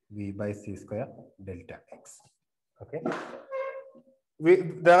v by c square delta x. Okay.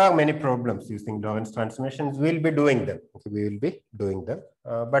 There are many problems using Lorentz transformations. We'll be doing them. Okay, we will be doing them.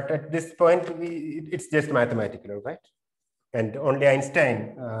 But at this point, it's just mathematical, right? And only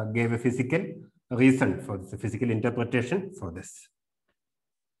Einstein gave a physical reason for this, a physical interpretation for this.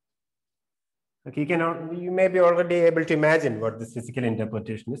 Okay, you may be already able to imagine what this physical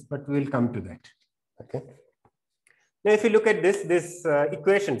interpretation is, but we'll come to that. Okay. Now, if you look at this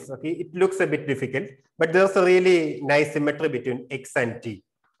equations, okay, it looks a bit difficult, but there's a really nice symmetry between x and t.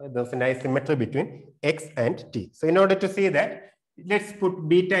 There's a nice symmetry between x and t. So in order to see that, let's put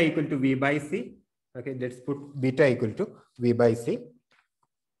beta equal to v by c. Okay, let's put beta equal to v by c.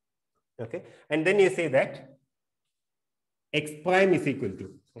 Okay, and then you see that x prime is equal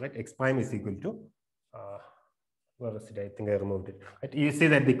to, right? X prime is equal to, where is it? I think I removed it. Right? You see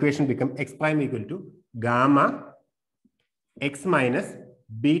that the equation becomes x prime equal to gamma x minus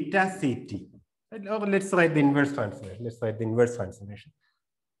beta ct. Right? Or let's write the inverse transformation. Let's write the inverse transformation.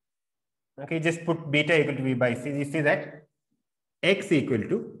 Okay, just put beta equal to v by c. You see that x equal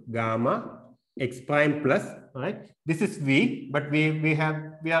to gamma x prime plus, right? This is v, but we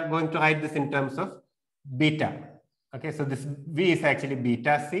are going to write this in terms of beta. Okay, so this v is actually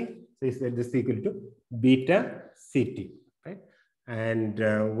beta c. So this is equal to beta ct, right? And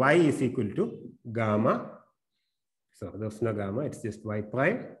y is equal to gamma. So there's no gamma, it's just y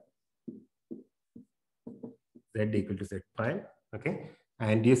prime. Z equal to z prime. Okay,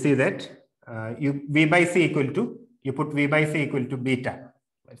 and you see that v by c equal to, you put v by c equal to beta.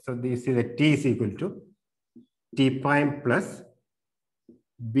 So you see that t is equal to t prime plus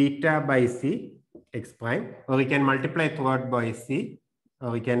beta by c x prime, or we can multiply throughout by c,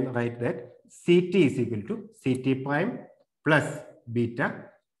 or we can write that ct is equal to ct prime plus beta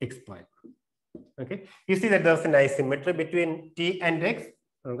x prime. Okay, you see that there's a nice symmetry between t and x.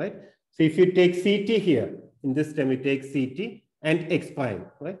 All right, so if you take ct here, in this term you take ct and x prime,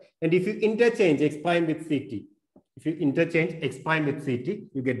 right? And if you interchange x prime with ct, if you interchange x prime with ct,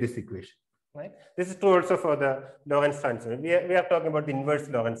 you get this equation, right? This is true also for the Lorentz transformation. We are talking about the inverse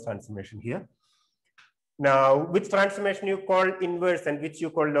Lorentz transformation here. Now, which transformation you call inverse and which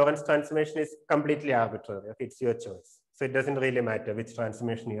you call Lorentz transformation is completely arbitrary. Okay, it's your choice. So it doesn't really matter which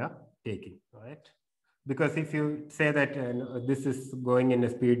transformation you are taking, right? Because if you say that this is going in a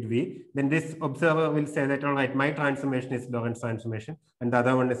speed v, then this observer will say that, all right, my transformation is Lorentz transformation, and the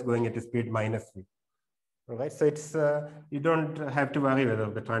other one is going at a speed minus v. All right, so it's you don't have to worry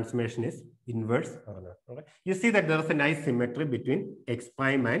whether the transformation is inverse or not. All right, you see that there is a nice symmetry between x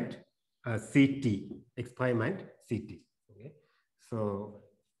prime and ct, x prime and ct. Okay, so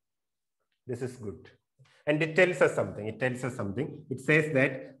this is good, and it tells us something. It tells us something. It says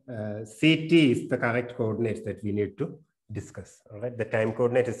that ct is the correct coordinates that we need to discuss. All right, the time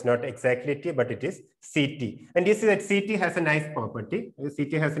coordinate is not exactly t, but it is ct. And you see that ct has a nice property.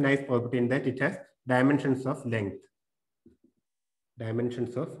 Ct has a nice property in that it has dimensions of length.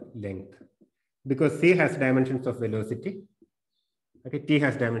 Dimensions of length. Because c has dimensions of velocity. Okay, t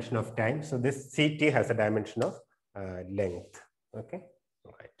has dimension of time. So this ct has a dimension of length. Okay,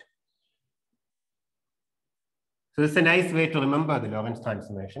 all right. So it's a nice way to remember the Lorentz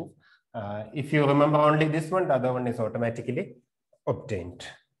transformation. If you remember only this one, the other one is automatically obtained.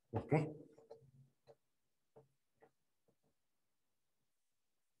 Okay.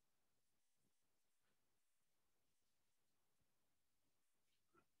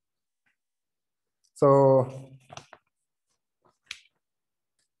 So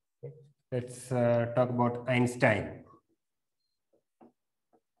let's talk about Einstein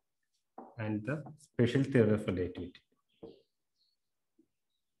and the special theory of relativity.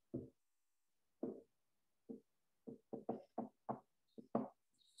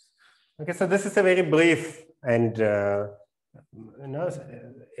 Okay, so this is a very brief and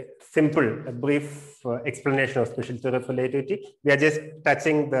simple, a brief explanation of special theory of relativity. We are just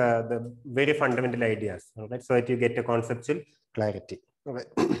touching the very fundamental ideas, all right, so that you get a conceptual clarity. All right.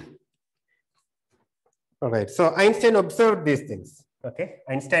 All right, so Einstein observed these things. Okay,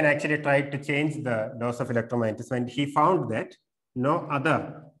 Einstein actually tried to change the laws of electromagnetism, and he found that no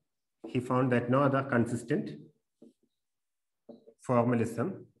other consistent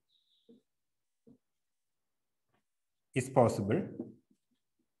formalism is possible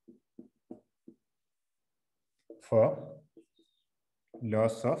for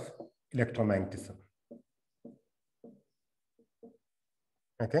laws of electromagnetism.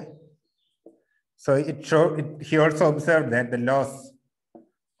 Okay. So he also observed that the laws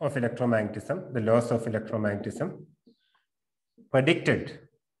of electromagnetism predicted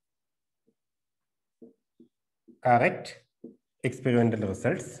correct experimental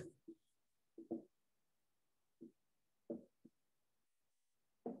results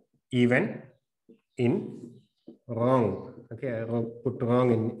even in wrong, okay, I put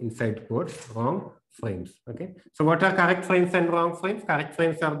wrong in inside quotes, wrong frames. Okay. So what are correct frames and wrong frames? Correct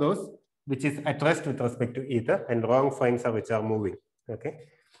frames are those which is at rest with respect to ether, and wrong frames are which are moving. Okay.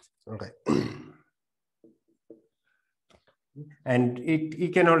 Okay. And you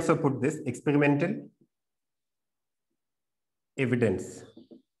can also put this experimental evidence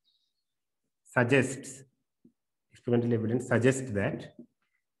suggests that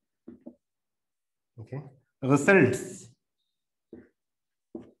okay, results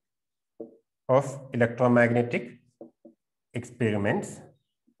of electromagnetic experiments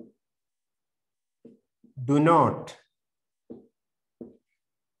do not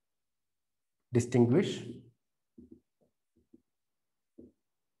distinguish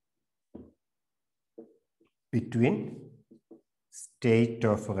between state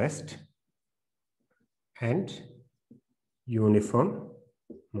of rest and uniform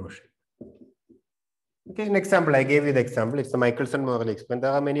motion. Okay, an example, I gave you the example. It's the Michelson-Morley experiment.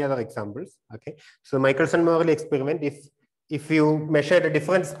 There are many other examples. Okay, so Michelson-Morley experiment, if you measured a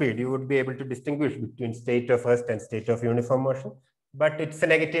different speed, you would be able to distinguish between state of rest and state of uniform motion. But it's a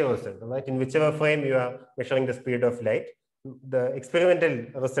negative result, right? In whichever frame you are measuring the speed of light, the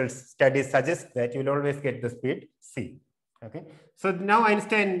experimental results studies suggest that you will always get the speed c. Okay, so now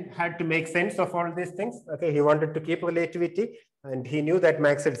Einstein had to make sense of all these things. Okay, he wanted to keep relativity, and he knew that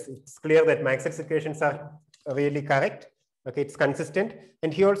it's clear that Maxwell's equations are really correct. Okay, it's consistent,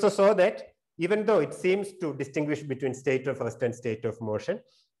 and he also saw that even though it seems to distinguish between state of rest and state of motion,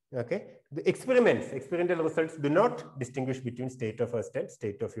 okay, the experimental results do not distinguish between state of rest and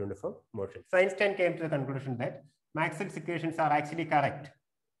state of uniform motion. So Einstein came to the conclusion that Maxwell's equations are actually correct.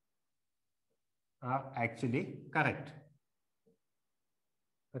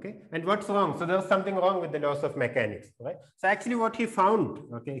 Okay, and what's wrong? So there's something wrong with the laws of mechanics, right? So actually what he found,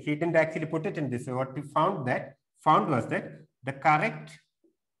 okay, he didn't actually put it in this way. What he found was that the correct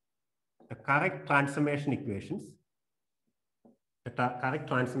transformation equations,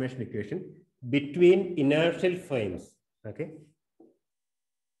 between inertial frames, okay,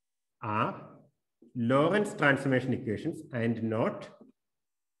 are Lorentz transformation equations and not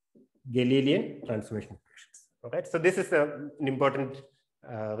Galilean transformation equations. All right, so this is an important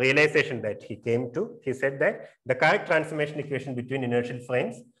realization that he came to. He said that the correct transformation equation between inertial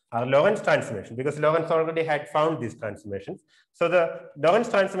frames are Lorentz transformation, because Lorentz already had found these transformations. So the Lorentz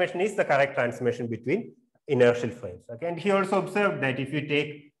transformation is the correct transformation between inertial frames. Okay, and he also observed that if you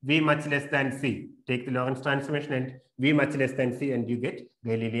take V much less than C, take the Lorentz transformation and V much less than C, and you get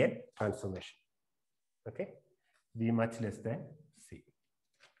Galilean transformation. Okay, V much less than C.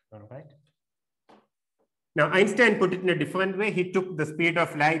 All right. Now, Einstein put it in a different way. He took the speed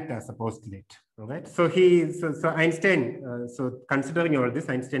of light as a postulate. All right. So Einstein, so considering all this,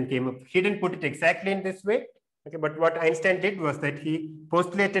 Einstein came up, he didn't put it exactly in this way. Okay, but what Einstein did was that he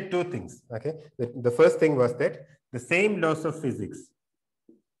postulated two things. Okay. The first thing was that the same laws of physics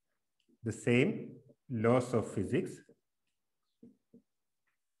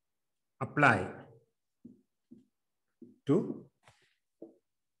apply to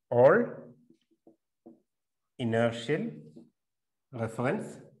all inertial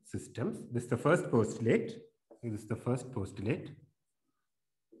reference systems. This is the first postulate.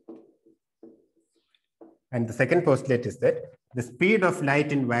 And the second postulate is that the speed of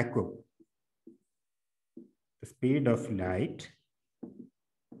light in vacuum, is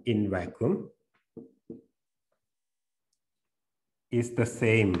the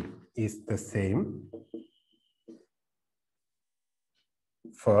same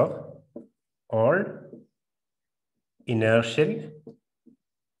for all inertial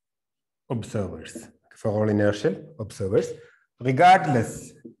observers,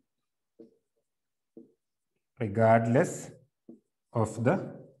 regardless of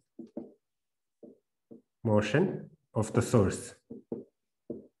the motion of the source.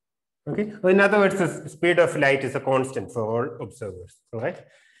 Okay. So in other words, the speed of light is a constant for all observers. All right.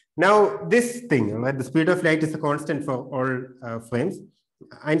 Now, this thing, right, the speed of light is a constant for all frames.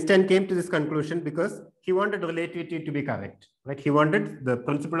 Einstein came to this conclusion because he wanted relativity to be correct. Right. He wanted the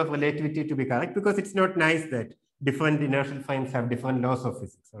principle of relativity to be correct because it's not nice that different inertial frames have different laws of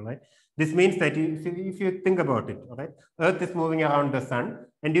physics. All right. This means that if you think about it, all right, Earth is moving around the sun,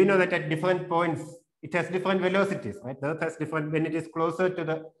 and you know that at different points it has different velocities. Right. The Earth has different, when it is closer to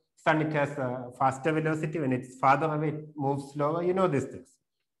the sun, it has a faster velocity. When it's farther away, it moves slower. You know these things.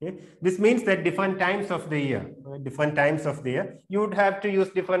 Okay? This means that different times of the year, you would have to use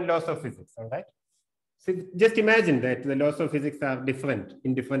different laws of physics. All right. So just imagine that the laws of physics are different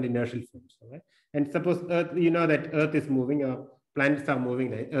in different inertial frames. All right. And suppose Earth, you know that Earth is moving, or planets are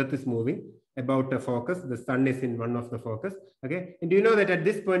moving. Like Earth is moving about a focus. The sun is in one of the focus. Okay. And do you know that at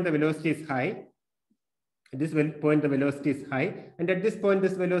this point the velocity is high? At this point, the velocity is high, and at this point,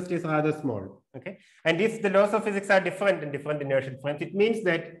 this velocity is rather small. Okay, and if the laws of physics are different in different inertial frames, it means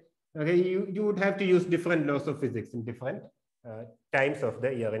that okay, you would have to use different laws of physics in different times of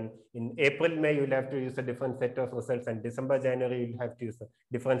the year. In April, May, you'll have to use a different set of results, and December, January, you'll have to use a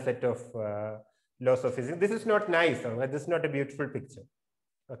different set of laws of physics. This is not nice. Right? This is not a beautiful picture.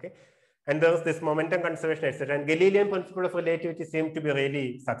 Okay. And there's this momentum conservation, etc. And Galilean principle of relativity seemed to be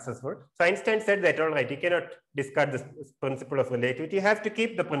really successful. So Einstein said that, all right, you cannot discard this principle of relativity. You have to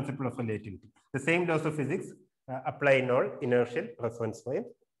keep the principle of relativity. The same laws of physics apply in all inertial reference frames.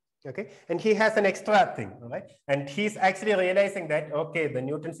 Okay, and he has an extra thing, all right? And he's actually realizing that, okay, the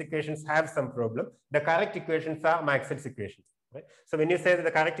Newton's equations have some problem. The correct equations are Maxwell's equations, right? So when you say that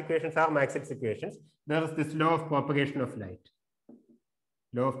the correct equations are Maxwell's equations, there is this law of propagation of light.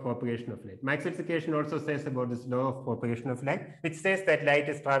 Maxwell's equation also says about this law of propagation of light, which says that light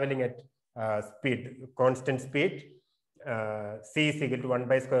is traveling at constant speed. C is equal to 1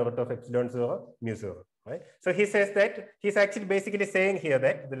 by square root of epsilon 0 mu 0. Right? So he says that he's actually basically saying here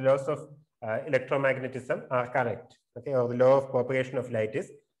that the laws of electromagnetism are correct. Okay, or the law of propagation of light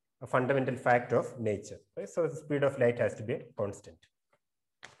is a fundamental fact of nature. Right? So the speed of light has to be constant.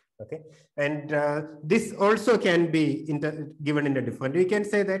 Okay, and this also can be given in a different. We can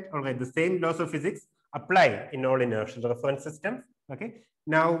say that, all right, the same laws of physics apply in all inertial reference systems. Okay,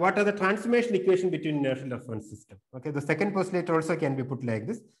 now what are the transformation equation between inertial reference system? Okay, the second postulate also can be put like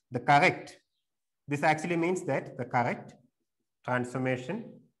this. This actually means that the correct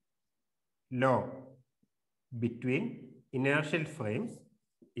transformation law between inertial frames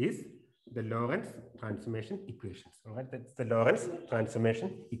is the Lorentz transformation equations. All right, that's the Lorentz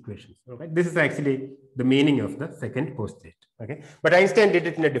transformation equations. All right, this is actually the meaning of the second postulate. Okay, but Einstein did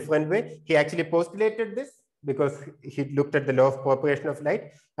it in a different way. He actually postulated this because he looked at the law of propagation of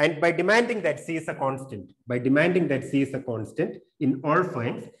light, and by demanding that C is a constant, in all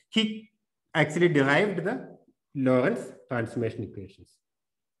frames, he actually derived the Lorentz transformation equations.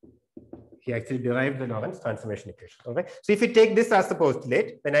 Okay. So if you take this as the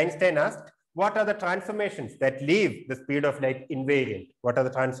postulate, when Einstein asked, what are the transformations that leave the speed of light invariant?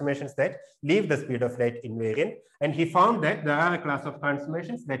 And he found that there are a class of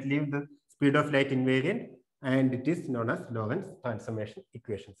transformations that leave the speed of light invariant, and it is known as Lorentz transformation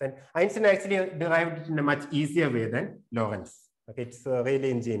equations. And Einstein actually derived it in a much easier way than Lorentz. Okay, it's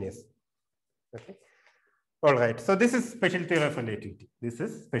really ingenious. Okay. All right, so this is special theory of relativity.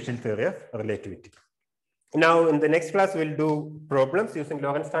 Now, in the next class, we'll do problems using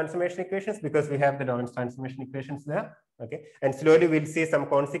Lorentz transformation equations because we have the Lorentz transformation equations there. Okay, and slowly we'll see some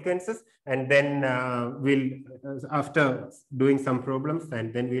consequences, and then after doing some problems,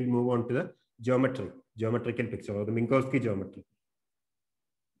 and then we'll move on to the geometrical picture, or the Minkowski geometry.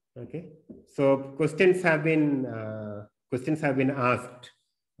 Okay, so questions have been asked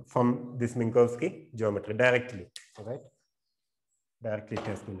from this Minkowski geometry directly. All right, directly it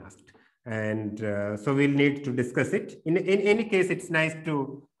has been asked. And so we'll need to discuss it. In any case, it's nice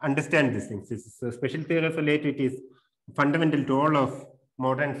to understand these things. This special theory of relativity is fundamental to all of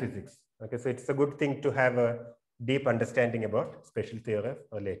modern physics. Okay, so it's a good thing to have a deep understanding about special theory of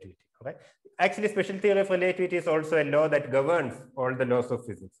relativity. All right. Actually, special theory of relativity is also a law that governs all the laws of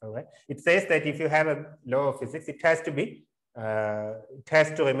physics. All right. It says that if you have a law of physics, it has to be, it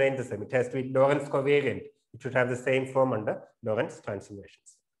has to remain the same. It has to be Lorentz covariant. It should have the same form under Lorentz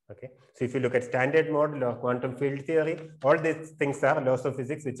transformations. Okay, so if you look at standard model or quantum field theory, all these things are laws of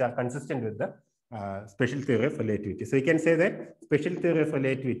physics which are consistent with the special theory of relativity. So you can say that special theory of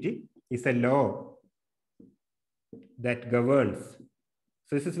relativity is a law that governs.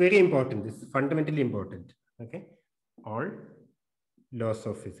 So this is very important. This is fundamentally important. Okay, all laws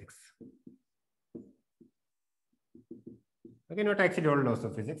of physics. Okay, not actually all laws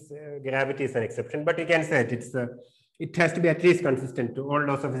of physics. Gravity is an exception, but you can say it has to be at least consistent to, all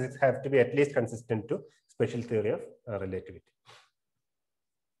laws of physics have to be at least consistent to special theory of relativity.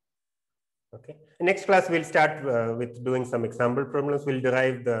 Okay. Next class, we'll start with doing some example problems. We'll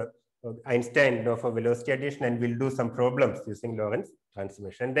derive the Einstein law for velocity addition, and we'll do some problems using Lorentz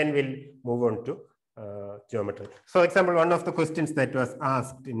transformation. And then we'll move on to geometry. So, example, one of the questions that was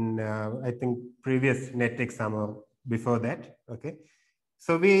asked in, I think, previous NET exam or before that. Okay.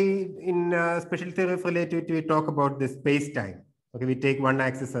 So we, in special theory of relativity, we talk about the space-time. Okay, we take one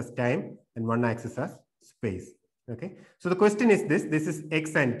axis as time and one axis as space. Okay, so the question is this is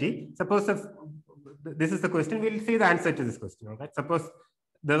x and t. Suppose this is the question, we'll see the answer to this question. All right, suppose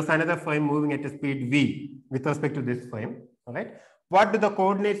there is another frame moving at a speed v with respect to this frame. All right, what do the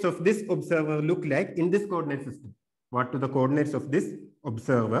coordinates of this observer look like in this coordinate system? What do the coordinates of this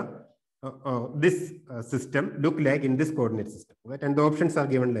observer this system look like in this coordinate system, right? And the options are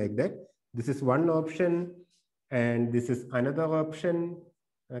given like that. This is one option, and this is another option.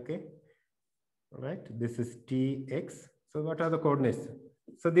 Okay, all right. This is tx. So what are the coordinates?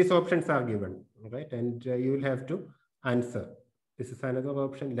 So these options are given, right? And you will have to answer. This is another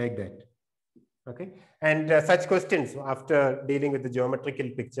option like that. Okay, and such questions, after dealing with the geometrical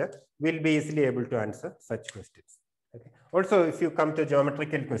picture, we'll be easily able to answer such questions. Okay. Also, if you come to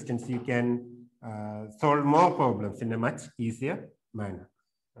geometrical questions, you can solve more problems in a much easier manner.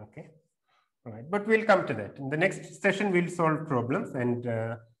 Okay. All right. But we'll come to that. In the next session, we'll solve problems. And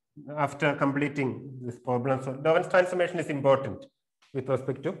after completing this problem, so Lorentz transformation is important with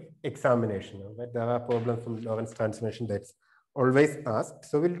respect to examination. Right? There are problems from Lorentz transformation that's always asked.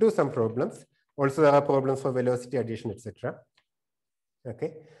 So we'll do some problems. Also, there are problems for velocity addition, etc.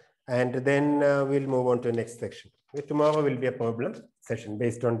 Okay. And then we'll move on to the next section. Tomorrow will be a problem session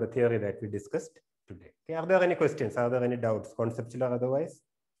based on the theory that we discussed today. Okay. Are there any questions? Are there any doubts, conceptual or otherwise?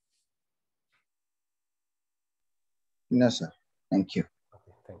 No, sir. Thank you.